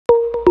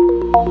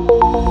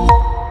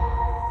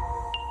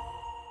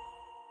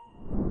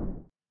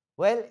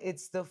Well,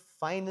 it's the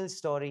final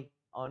story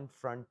on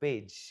front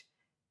page.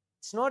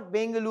 It's not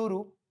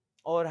Bengaluru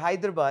or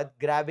Hyderabad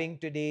grabbing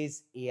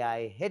today's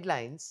AI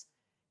headlines.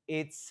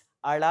 It's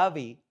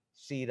Adavi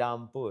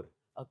Srirampur,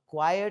 a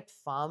quiet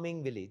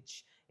farming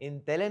village in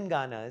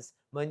Telangana's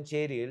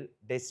Mancherial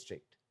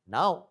district.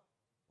 Now,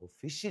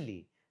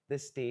 officially, the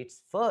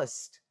state's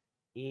first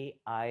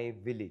AI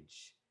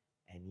village.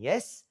 And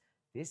yes,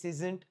 this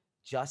isn't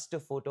just a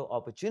photo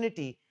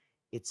opportunity,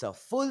 it's a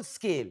full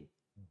scale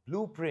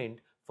blueprint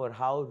for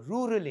how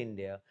rural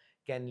India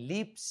can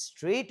leap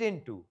straight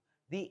into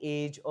the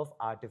age of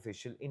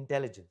artificial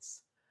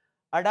intelligence.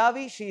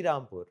 Adavi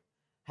Srirampur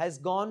has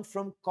gone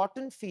from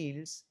cotton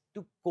fields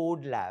to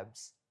code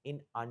labs in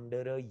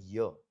under a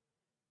year.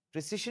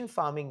 Precision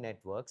farming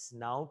networks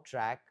now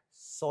track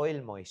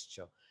soil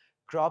moisture,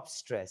 crop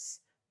stress,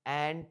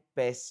 and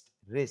pest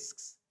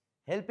risks,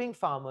 helping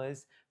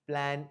farmers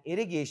plan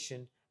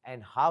irrigation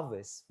and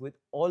harvest with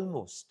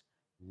almost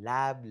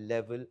lab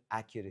level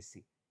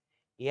accuracy.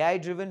 AI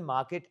driven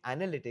market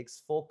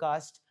analytics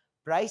forecast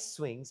price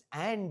swings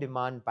and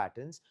demand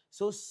patterns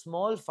so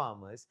small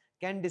farmers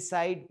can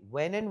decide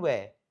when and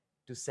where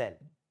to sell.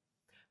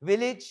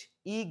 Village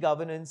e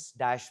governance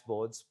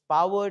dashboards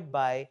powered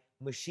by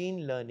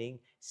machine learning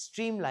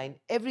streamline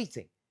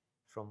everything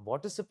from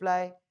water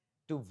supply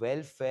to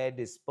welfare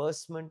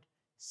disbursement.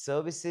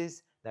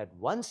 Services that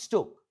once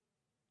took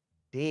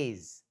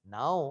days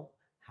now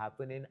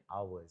happen in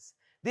hours.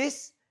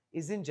 This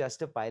isn't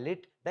just a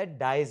pilot that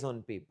dies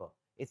on paper,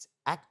 it's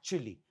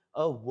actually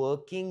a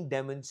working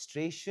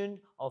demonstration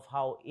of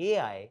how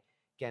AI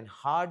can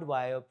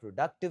hardwire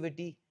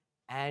productivity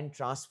and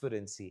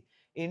transparency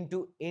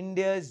into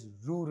India's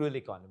rural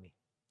economy.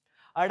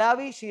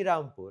 Adavi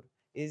Srirampur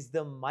is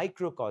the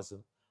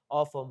microcosm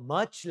of a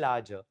much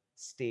larger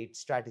state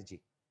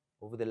strategy.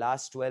 Over the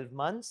last 12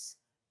 months,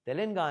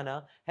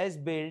 Telangana has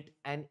built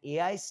an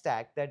AI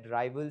stack that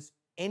rivals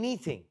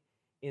anything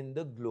in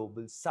the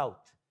global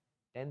south.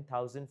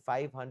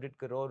 10,500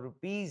 crore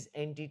rupees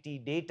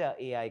NTT Data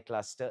AI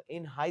cluster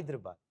in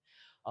Hyderabad,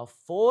 a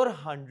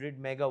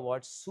 400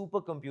 megawatt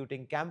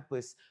supercomputing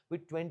campus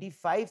with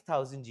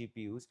 25,000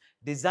 GPUs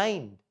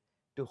designed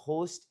to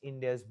host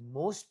India's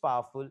most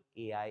powerful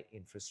AI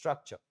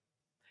infrastructure.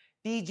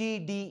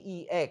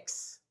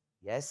 TGDeX,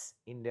 yes,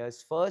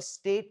 India's first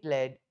state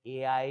led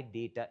AI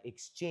data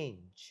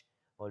exchange,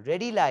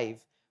 already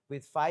live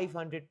with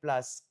 500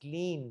 plus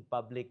clean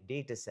public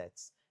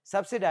datasets,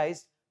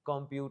 subsidized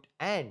compute,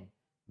 and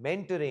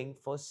mentoring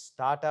for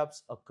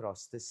startups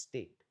across the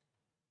state.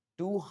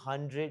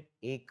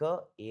 200-acre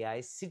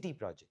AI city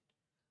project.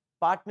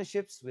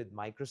 Partnerships with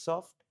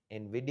Microsoft,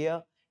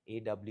 NVIDIA,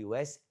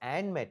 AWS,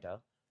 and Meta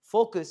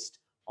focused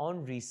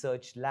on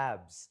research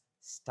labs,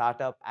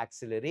 startup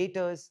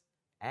accelerators,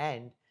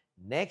 and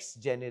next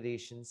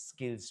generation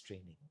skills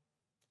training.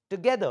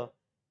 Together,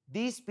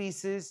 these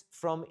pieces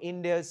from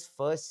India's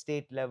first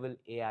state level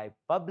AI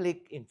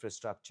public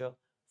infrastructure,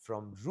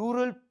 from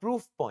rural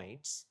proof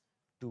points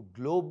to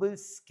global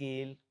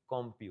scale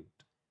compute.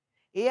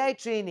 AI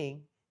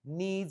training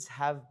needs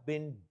have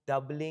been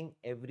doubling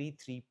every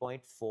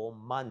 3.4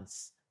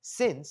 months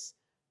since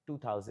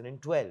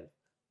 2012,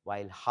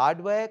 while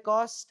hardware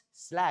cost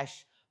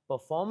slash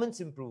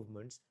performance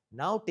improvements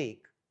now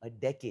take a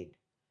decade.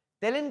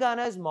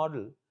 Telangana's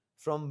model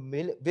from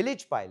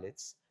village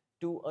pilots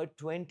to a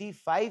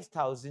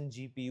 25,000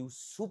 GPU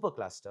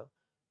supercluster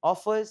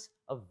offers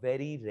a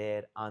very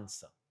rare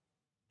answer.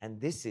 And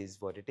this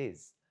is what it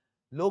is: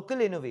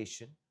 local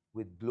innovation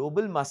with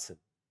global muscle,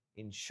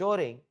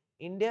 ensuring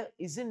India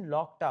isn't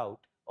locked out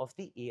of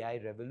the AI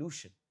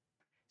revolution.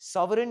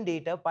 Sovereign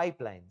data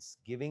pipelines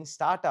giving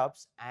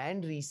startups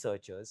and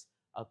researchers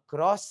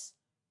across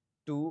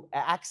to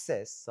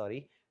access,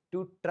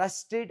 to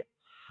trusted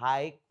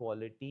high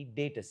quality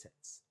data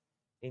sets.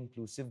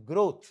 Inclusive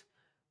growth,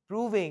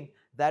 proving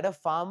that a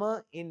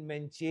farmer in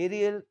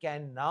Mancherial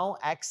can now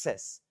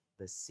access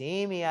the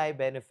same AI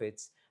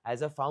benefits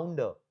as a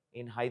founder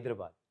in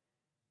Hyderabad.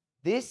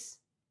 This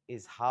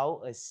is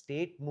how a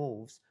state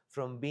moves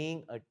from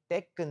being a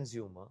tech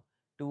consumer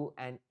to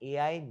an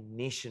AI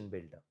nation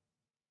builder.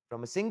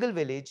 From a single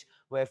village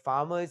where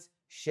farmers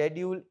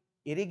schedule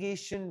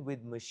irrigation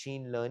with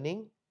machine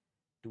learning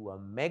to a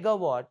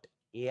megawatt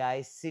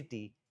AI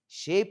city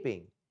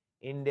shaping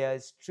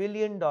India's $1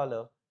 trillion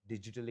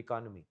digital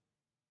economy.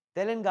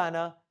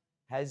 Telangana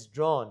has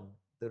drawn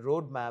the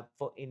roadmap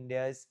for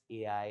India's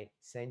AI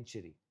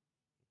century.